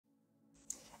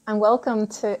and welcome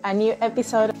to a new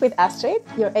episode with Astrid,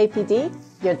 your APD,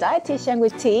 your dietitian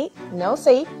with T, no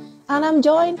C. And I'm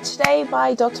joined today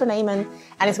by Dr. Naiman,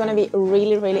 and it's going to be a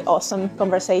really awesome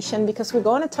conversation because we're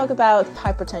going to talk about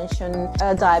hypertension,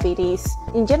 diabetes,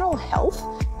 in general health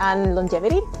and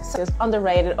longevity. So it's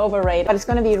underrated, overrated, but it's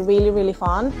going to be really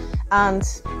fun. And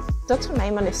Dr.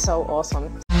 Naiman is so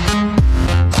awesome.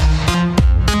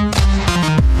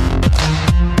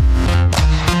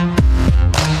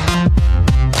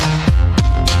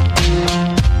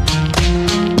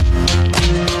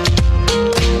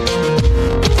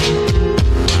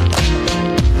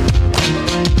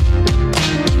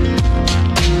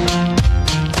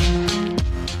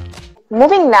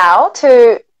 Moving now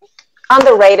to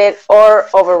underrated or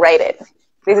overrated.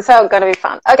 This is how it's going to be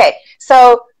fun. Okay,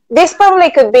 so this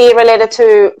probably could be related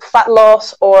to fat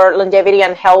loss or longevity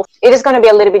and health. It is going to be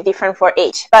a little bit different for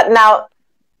each. But now,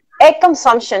 egg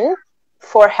consumption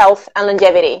for health and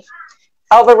longevity,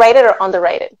 overrated or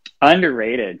underrated?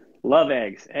 Underrated. Love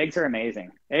eggs. Eggs are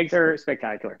amazing. Eggs are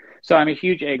spectacular. So I'm a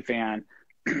huge egg fan.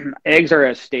 Eggs are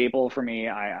a staple for me.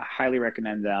 I highly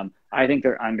recommend them. I think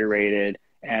they're underrated.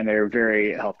 And they're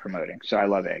very health promoting. So I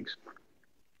love eggs.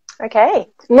 Okay.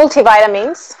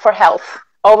 Multivitamins for health,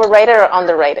 overrated or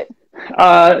underrated?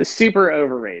 Super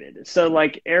overrated. So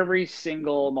like every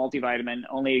single multivitamin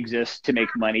only exists to make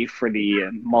money for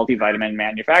the multivitamin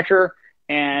manufacturer.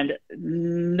 And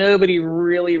nobody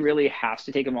really has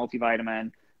to take a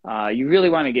multivitamin. You really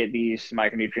want to get these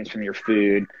micronutrients from your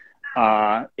food.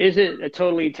 Is it a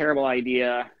totally terrible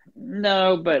idea?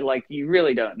 No, but like you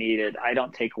really don't need it. I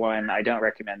don't take one. I don't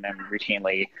recommend them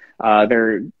routinely.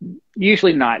 They're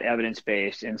usually not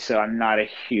evidence-based, and so I'm not a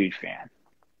huge fan.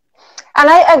 And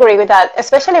I agree with that,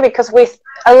 especially because with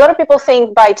a lot of people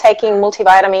think by taking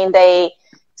multivitamin, they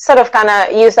sort of kind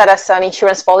of use that as an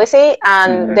insurance policy,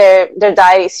 and their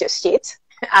diet is just shit.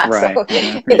 Right. So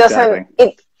it doesn't.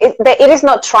 It is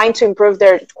not trying to improve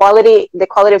the quality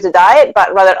of the diet,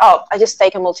 but rather, oh, I just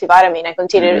take a multivitamin and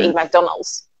continue to eat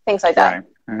McDonald's, things like that.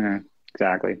 Right.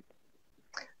 Exactly.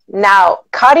 Now,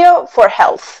 cardio for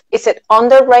health, is it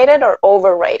underrated or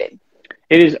overrated?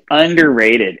 It is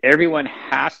underrated. Everyone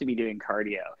has to be doing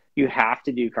cardio. You have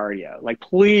to do cardio. Like,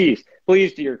 please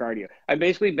do your cardio. I'm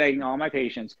basically begging all my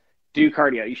patients, do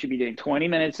cardio. You should be doing 20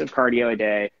 minutes of cardio a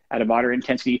day at a moderate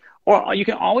intensity, or you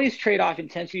can always trade off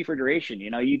intensity for duration. You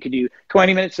know, you could do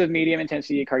 20 minutes of medium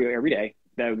intensity cardio every day.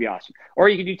 That would be awesome. Or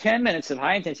you could do 10 minutes of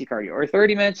high intensity cardio or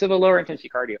 30 minutes of a lower intensity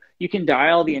cardio. You can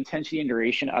dial the intensity and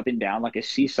duration up and down like a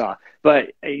seesaw,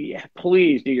 but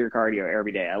please do your cardio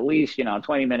every day, at least,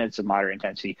 20 minutes of moderate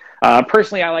intensity.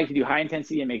 Personally, I like to do high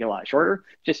intensity and make it a lot shorter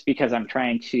just because I'm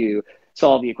trying to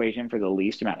solve the equation for the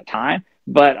least amount of time.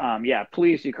 But yeah,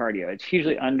 please do cardio. It's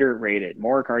hugely underrated.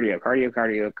 More cardio.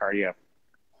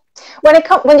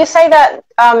 When you say that,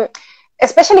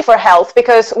 especially for health,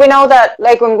 because we know that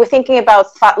like when we're thinking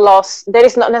about fat loss, there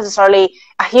is not necessarily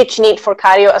a huge need for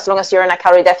cardio as long as you're in a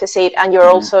calorie deficit and you're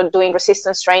also doing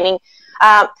resistance training.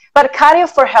 But cardio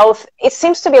for health, it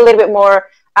seems to be a little bit more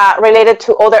related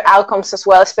to other outcomes as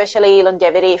well, especially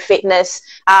longevity, fitness.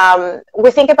 We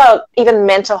think about even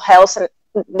mental health and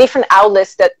different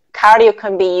outlets that cardio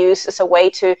can be used as a way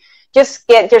to just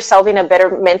get yourself in a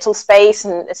better mental space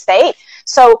and state.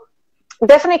 So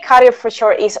definitely cardio for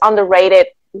sure is underrated.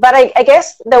 But I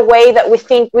guess the way that we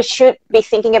think we should be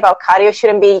thinking about cardio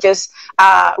shouldn't be just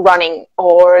running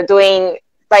or doing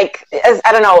like,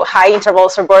 I don't know, high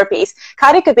intervals or burpees.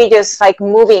 Cardio could be just like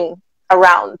moving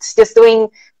around, just doing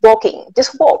walking,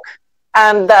 just walk.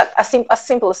 And that as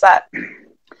simple as that.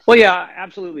 Well, yeah,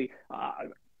 absolutely.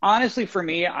 Honestly, for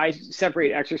me, I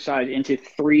separate exercise into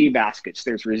 3 baskets.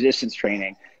 There's resistance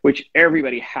training, which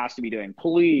everybody has to be doing.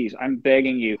 Please, I'm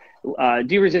begging you,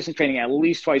 do resistance training at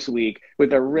least twice a week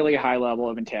with a really high level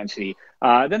of intensity.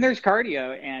 Then there's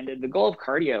cardio, and the goal of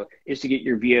cardio is to get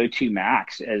your VO2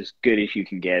 max as good as you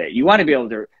can get it. You want to be able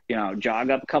to, jog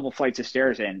up a couple flights of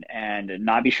stairs and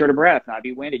not be short of breath, not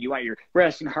be winded. You want your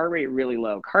resting heart rate really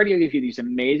low. Cardio gives you these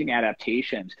amazing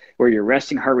adaptations where your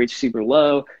resting heart rate's super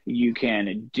low. You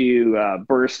can do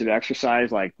bursts of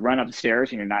exercise like run up the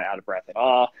stairs and you're not out of breath at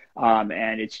all.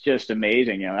 And it's just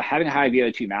amazing. Having a high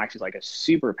VO2 max is like a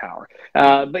superpower.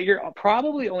 But you're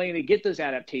probably only going to get those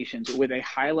adaptations with a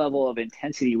high level of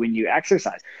intensity when you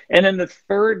exercise. And then the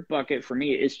third bucket for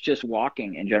me is just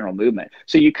walking and general movement.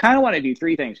 So you kind of want to do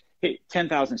 3 things. Hit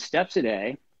 10,000 steps a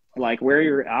day, like wear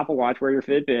your Apple Watch, wear your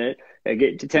Fitbit,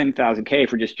 get to 10,000 K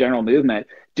for just general movement.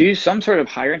 Do some sort of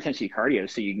higher intensity cardio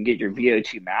so you can get your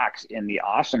VO2 max in the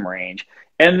awesome range.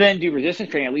 And then do resistance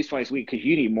training at least twice a week because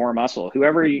you need more muscle.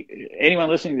 Anyone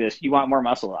listening to this, you want more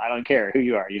muscle. I don't care who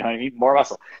you are. You know what I mean? More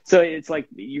muscle. So it's like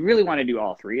you really want to do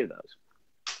all three of those.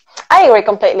 I agree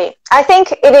completely. I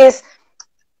think it is,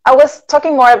 I was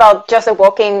talking more about just the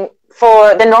walking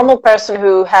for the normal person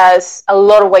who has a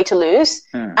lot of weight to lose.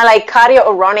 And like cardio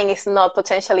or running is not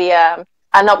potentially an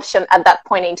option at that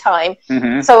point in time.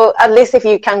 So at least if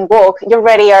you can walk, you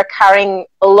already are carrying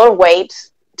a lot of weight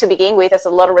to begin with. There's a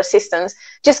lot of resistance.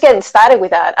 Just getting started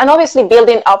with that. And obviously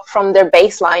building up from their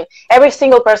baseline. Every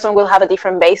single person will have a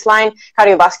different baseline,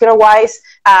 cardiovascular-wise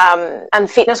and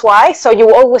fitness-wise. So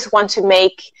you always want to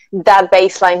make that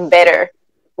baseline better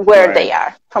where they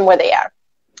are, from where they are.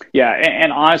 Yeah,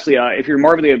 and honestly, if you're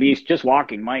morbidly obese, just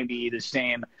walking might be the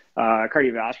same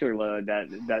cardiovascular load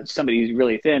that somebody who's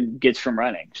really thin gets from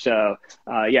running. So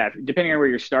yeah, depending on where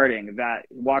you're starting, that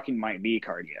walking might be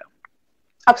cardio.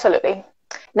 Absolutely.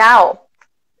 Now,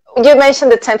 you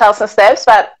mentioned the 10,000 steps,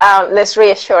 but let's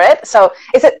reassure it. So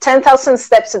is it 10,000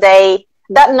 steps a day,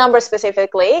 that number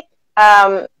specifically,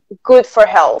 good for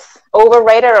health,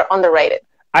 overrated or underrated?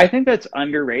 I think that's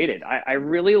underrated. I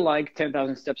really like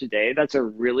 10,000 steps a day. That's a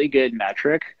really good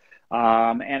metric.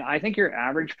 And I think your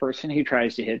average person who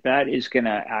tries to hit that is going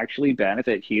to actually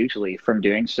benefit hugely from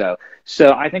doing so.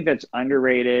 So I think that's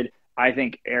underrated. I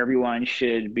think everyone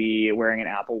should be wearing an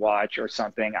Apple Watch or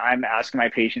something. I'm asking my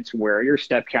patients, wear your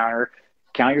step counter,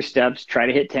 count your steps, try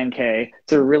to hit 10K.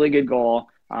 It's a really good goal.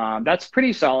 That's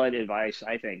pretty solid advice,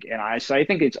 I think. And so I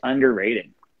think it's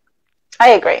underrated. I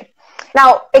agree.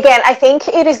 Now, again, I think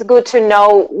it is good to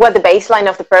know what the baseline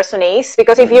of the person is,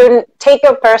 because if you take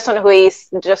a person who is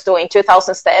just doing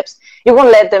 2,000 steps, you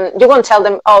won't tell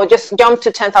them, oh, just jump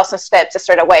to 10,000 steps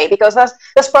straight away, because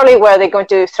that's probably where they're going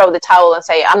to throw the towel and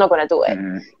say, I'm not going to do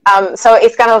it. So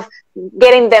it's kind of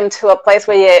getting them to a place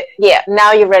where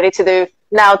now you're ready to do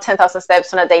 10,000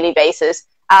 steps on a daily basis.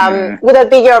 Would that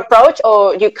be your approach,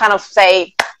 or you kind of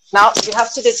say, no, you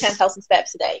have to do 10,000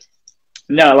 steps a day?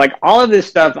 No, like all of this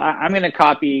stuff, I'm going to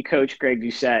copy Coach Greg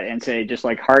Doucette and say just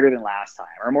like harder than last time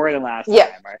or more than last time,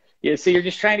 right? Yeah, so you're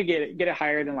just trying to get it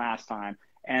higher than last time.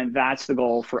 And that's the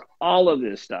goal for all of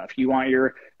this stuff. You want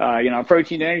your,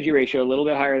 protein to energy ratio a little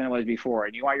bit higher than it was before.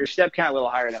 And you want your step count a little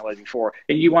higher than it was before.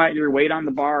 And you want your weight on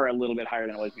the bar a little bit higher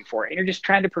than it was before. And you're just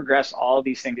trying to progress all of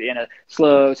these things in a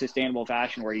slow, sustainable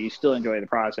fashion where you still enjoy the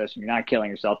process and you're not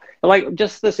killing yourself. But like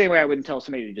just the same way I wouldn't tell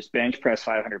somebody to just bench press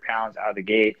 500 pounds out of the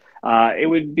gate. It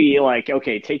would be like,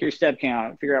 okay, take your step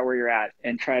count, figure out where you're at,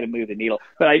 and try to move the needle.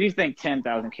 But I do think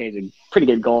 10,000 K is a pretty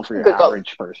good goal for your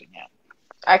average person. Yeah.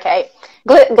 Okay.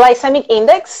 Glycemic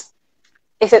index,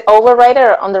 is it overrated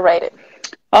or underrated?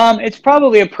 It's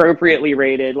probably appropriately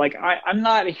rated. Like I'm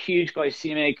not a huge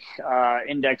glycemic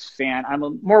index fan.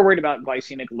 I'm more worried about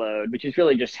glycemic load, which is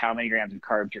really just how many grams of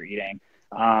carbs you're eating.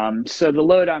 So the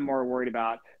load I'm more worried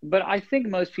about. But I think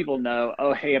most people know,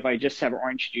 oh, hey, if I just have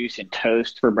orange juice and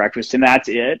toast for breakfast and that's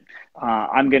it,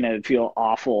 I'm going to feel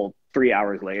awful 3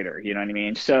 hours later. You know what I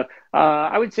mean? So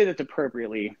I would say that's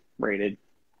appropriately rated.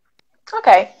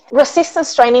 Okay.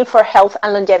 Resistance training for health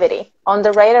and longevity,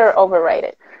 underrated or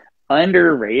overrated?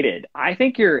 Underrated. I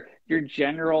think your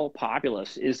general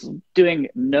populace is doing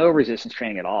no resistance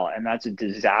training at all, and that's a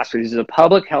disaster. This is a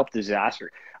public health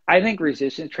disaster. I think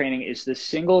resistance training is the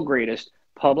single greatest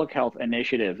public health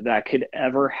initiative that could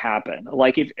ever happen.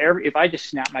 Like if I just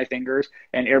snap my fingers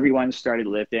and everyone started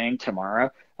lifting tomorrow,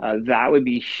 that would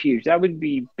be huge. That would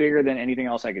be bigger than anything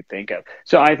else I could think of.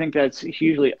 So I think that's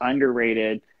hugely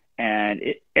underrated.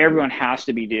 And everyone has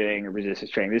to be doing resistance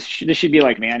training. This should be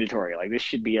like mandatory. Like this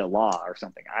should be a law or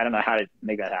something. I don't know how to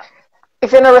make that happen.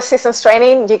 If you're in a resistance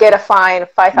training, you get a fine,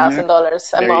 $5,000 a month.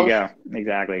 There you go.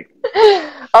 Exactly.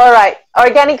 All right.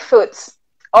 Organic foods,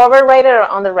 overrated or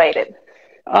underrated?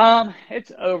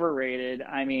 It's overrated.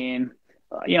 I mean,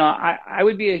 I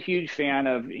would be a huge fan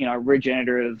of,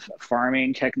 regenerative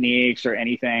farming techniques or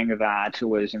anything that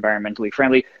was environmentally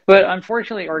friendly. But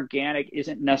unfortunately, organic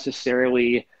isn't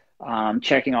necessarily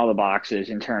checking all the boxes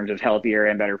in terms of healthier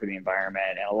and better for the environment.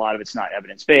 And a lot of it's not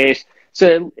evidence-based.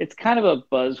 So it's kind of a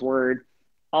buzzword,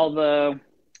 although,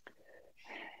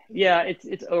 yeah,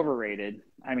 it's overrated.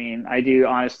 I mean, I do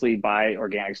honestly buy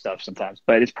organic stuff sometimes,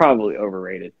 but it's probably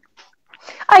overrated.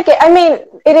 I mean,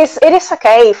 it is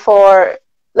okay for,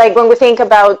 like, when we think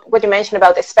about what you mentioned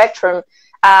about the spectrum,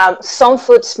 some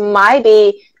foods might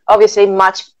be obviously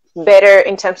much better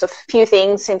in terms of few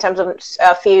things, in terms of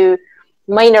a few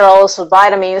minerals or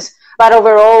vitamins, but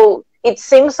overall, it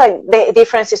seems like the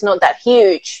difference is not that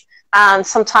huge. And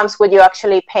sometimes what you're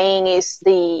actually paying is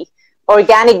the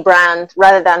organic brand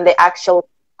rather than the actual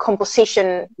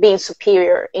composition being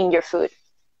superior in your food.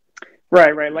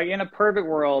 Right, right. Like in a perfect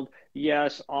world,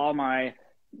 yes, all my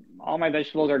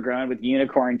vegetables are grown with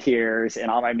unicorn tears, and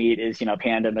all my meat is, you know,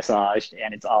 panda massaged,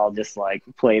 and it's all just like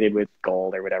plated with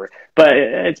gold or whatever. But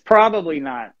it's probably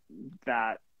not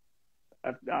that.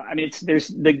 I mean, there's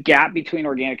the gap between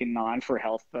organic and non for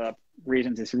health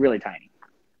reasons is really tiny.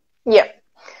 Yeah.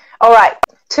 All right.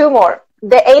 Two more.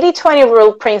 The 80-20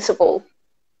 rule principle.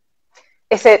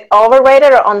 Is it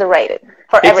overrated or underrated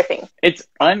for everything? It's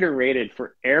underrated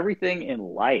for everything in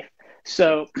life.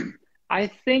 So I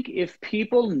think if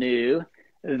people knew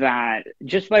that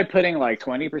just by putting like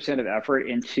 20% of effort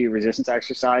into resistance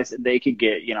exercise, they could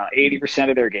get, you know, 80%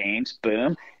 of their gains,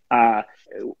 boom.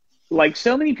 Like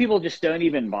so many people just don't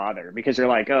even bother because they're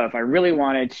like, oh, if I really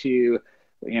wanted to,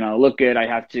 you know, look good, I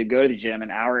have to go to the gym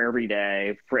an hour every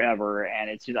day forever. And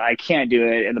it's just, I can't do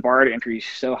it. And the bar to entry is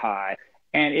so high.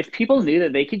 And if people knew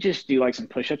that they could just do like some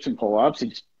push-ups and pull-ups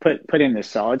and just put in this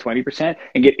solid 20%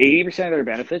 and get 80% of their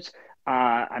benefits,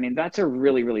 I mean, that's a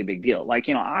really, really big deal. Like,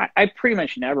 you know, I pretty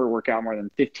much never work out more than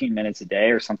 15 minutes a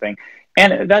day or something.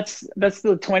 And that's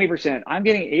the 20%. I'm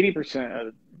getting 80%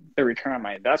 of the return on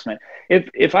my investment.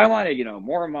 If I wanted, you know,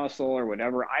 more muscle or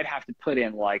whatever, I'd have to put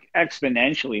in like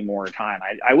exponentially more time.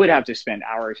 I would have to spend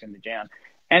hours in the gym.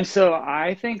 And so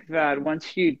I think that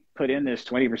once you put in this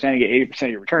 20% and get 80% of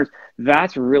your returns,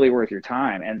 that's really worth your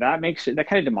time. And that makes it, that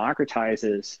kind of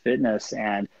democratizes fitness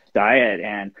and diet.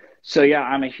 And so, yeah,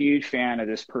 I'm a huge fan of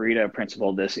this Pareto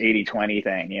principle, this 80-20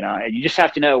 thing, you know, and you just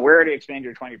have to know where to expend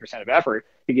your 20% of effort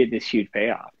to get this huge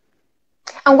payoff.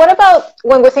 And what about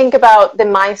when we think about the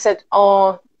mindset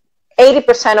on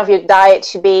 80% of your diet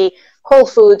should be whole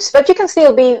foods, but you can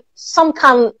still be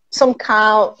somehow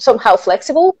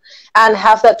flexible and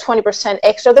have that 20%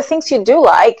 extra, the things you do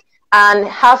like, and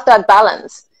have that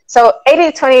balance. So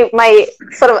 80-20 might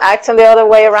sort of act on the other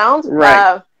way around.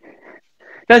 Right.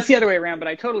 That's the other way around, but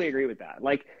I totally agree with that.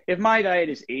 Like if my diet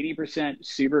is 80%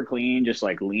 super clean, just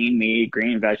like lean meat,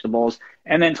 green vegetables,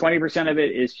 and then 20% of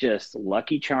it is just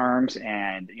Lucky Charms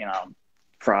and, you know,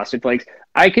 Frosted Flakes,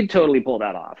 I could totally pull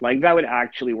that off. Like that would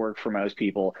actually work for most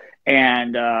people.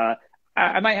 And I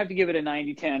might have to give it a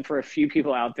 90-10 for a few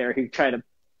people out there who try to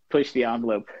push the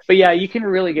envelope. But yeah, you can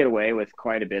really get away with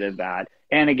quite a bit of that.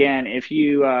 And again, if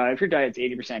your diet's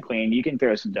 80% clean, you can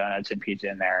throw some donuts and pizza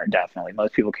in there. Definitely,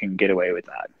 most people can get away with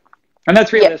that, and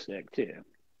that's realistic too.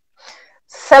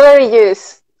 Celery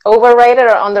juice, overrated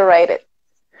or underrated?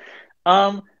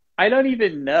 I don't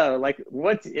even know like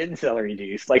what's in celery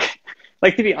juice. Like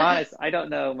to be honest, I don't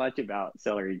know much about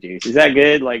celery juice. Is that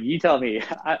good? Like you tell me.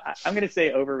 I'm gonna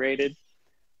say overrated.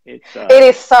 It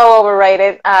is so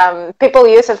overrated. People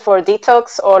use it for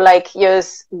detox or like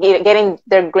just getting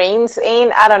their greens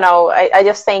in. I don't know. I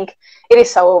just think it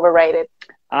is so overrated.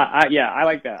 Yeah, I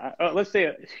like that. Let's say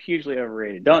it's hugely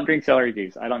overrated. Don't drink celery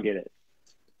juice. I don't get it.